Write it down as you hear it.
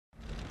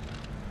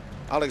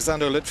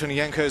Alexander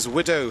Litvinenko's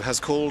widow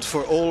has called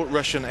for all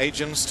Russian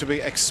agents to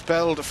be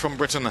expelled from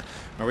Britain.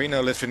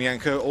 Marino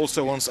Litvinenko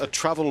also wants a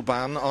travel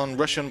ban on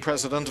Russian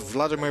President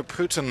Vladimir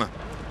Putin.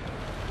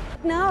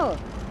 Now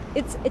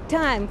it's a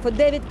time for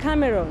David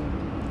Cameron.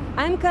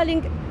 I'm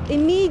calling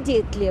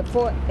immediately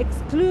for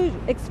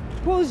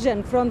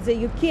expulsion from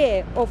the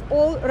UK of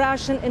all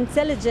Russian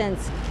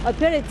intelligence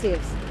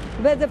operatives,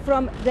 whether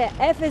from the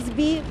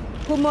FSB,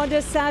 who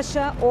murdered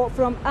Sasha, or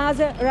from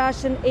other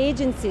Russian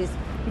agencies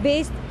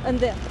based on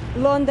the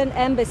London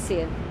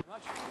embassy.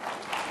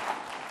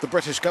 The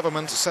British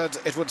government said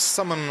it would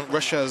summon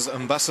Russia's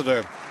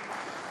ambassador.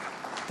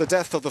 The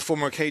death of the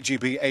former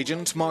KGB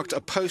agent marked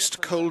a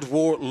post-Cold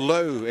War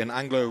low in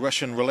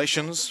Anglo-Russian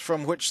relations,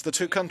 from which the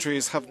two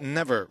countries have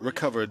never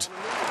recovered.